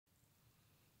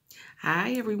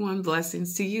Hi, everyone.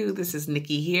 Blessings to you. This is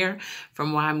Nikki here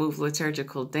from Why Move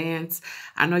Liturgical Dance.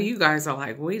 I know you guys are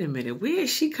like, wait a minute, where is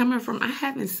she coming from? I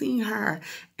haven't seen her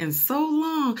in so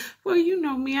long. Well, you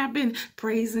know me. I've been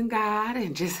praising God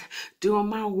and just doing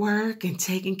my work and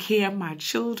taking care of my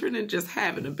children and just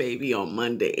having a baby on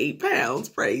Monday, 8 pounds.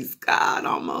 Praise God,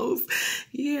 almost.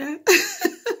 Yeah.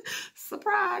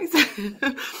 Surprise.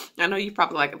 I know you're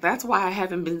probably like, that's why I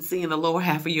haven't been seeing the lower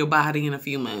half of your body in a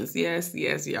few months. Yes,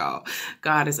 y'all.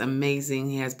 God is amazing.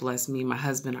 He has blessed me, my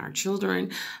husband, our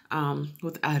children,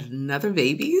 with another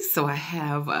baby. So I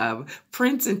have a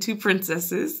prince and 2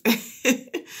 princesses.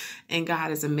 And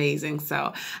God is amazing.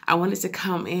 So I wanted to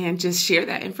come and just share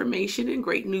that information and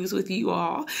great news with you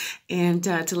all. And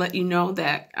to let you know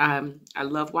that I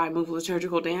love Why Move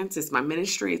Liturgical Dance. It's my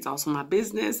ministry. It's also my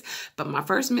business. But my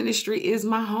first ministry is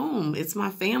my home. It's my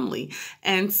family.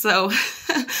 And so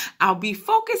I'll be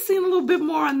focusing a little bit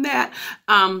more on that.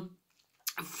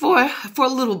 For a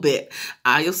little bit.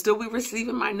 You'll still be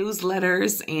receiving my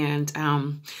newsletters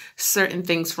and certain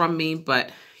things from me, but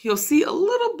you'll see a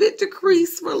little bit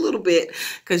decrease for a little bit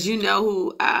because you know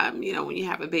who, when you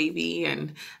have a baby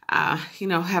and,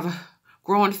 have a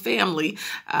growing family,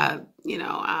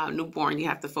 newborn, you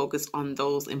have to focus on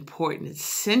those important,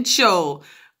 essential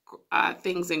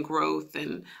things and growth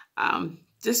and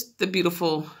just the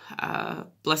beautiful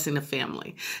blessing of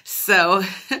family. So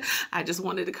I just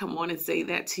wanted to come on and say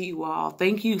that to you all.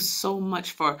 Thank you so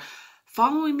much for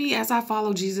following me as I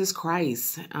follow Jesus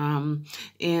Christ. And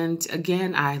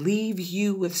again, I leave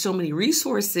you with so many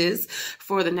resources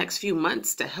for the next few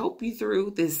months to help you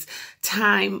through this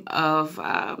time of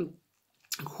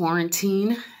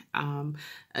quarantine.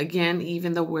 Again,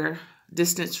 even though we're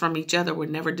distanced from each other, we're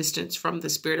never distanced from the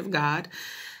Spirit of God.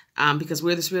 Because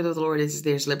where the Spirit of the Lord is,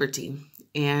 there's liberty.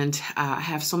 And I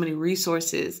have so many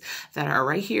resources that are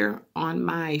right here on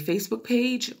my Facebook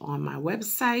page, on my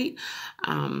website,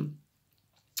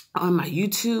 on my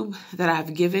YouTube that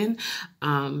I've given,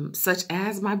 such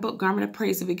as my book, Garment of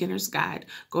Praise, A Beginner's Guide.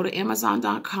 Go to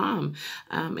Amazon.com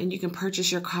and you can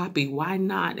purchase your copy. Why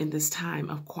not in this time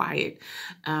of quiet,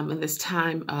 in this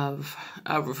time of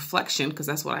reflection, because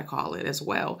that's what I call it as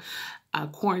well.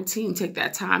 Quarantine, take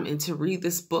that time and to read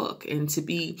this book and to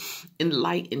be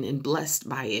enlightened and blessed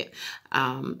by it.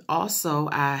 Also,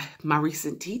 my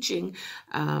recent teaching,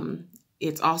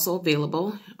 it's also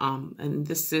available, and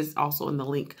this is also in the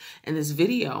link in this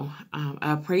video,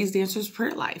 Praise Dancers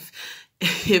Prayer Life.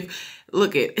 If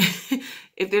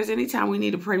there's any time we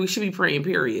need to pray, we should be praying,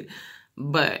 period.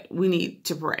 But we need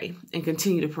to pray and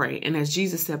continue to pray. And as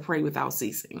Jesus said, pray without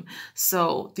ceasing.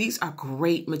 So these are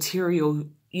great material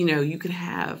you can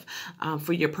have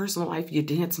for your personal life, your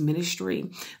dance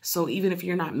ministry. So even if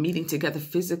you're not meeting together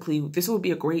physically, this would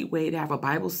be a great way to have a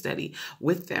Bible study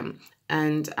with them.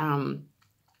 And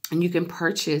you can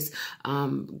purchase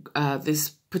this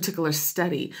particular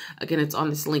study. Again, it's on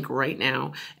this link right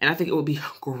now. And I think it would be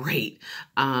great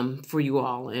for you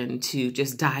all and to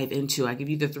just dive into. I give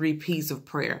you the 3 P's of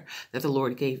prayer that the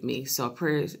Lord gave me. So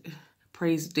Praise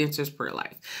Dancers Prayer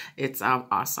Life. It's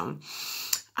awesome.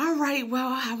 All right. Well,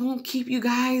 I won't keep you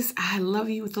guys. I love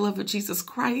you with the love of Jesus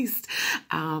Christ.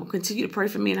 Continue to pray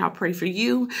for me and I'll pray for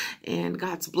you, and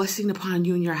God's blessing upon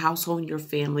you and your household and your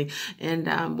family.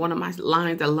 And one of my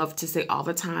lines I love to say all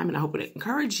the time, and I hope it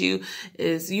encourages you,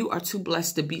 is you are too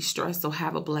blessed to be stressed. So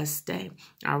have a blessed day.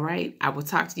 All right. I will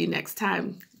talk to you next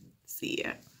time. See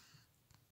ya.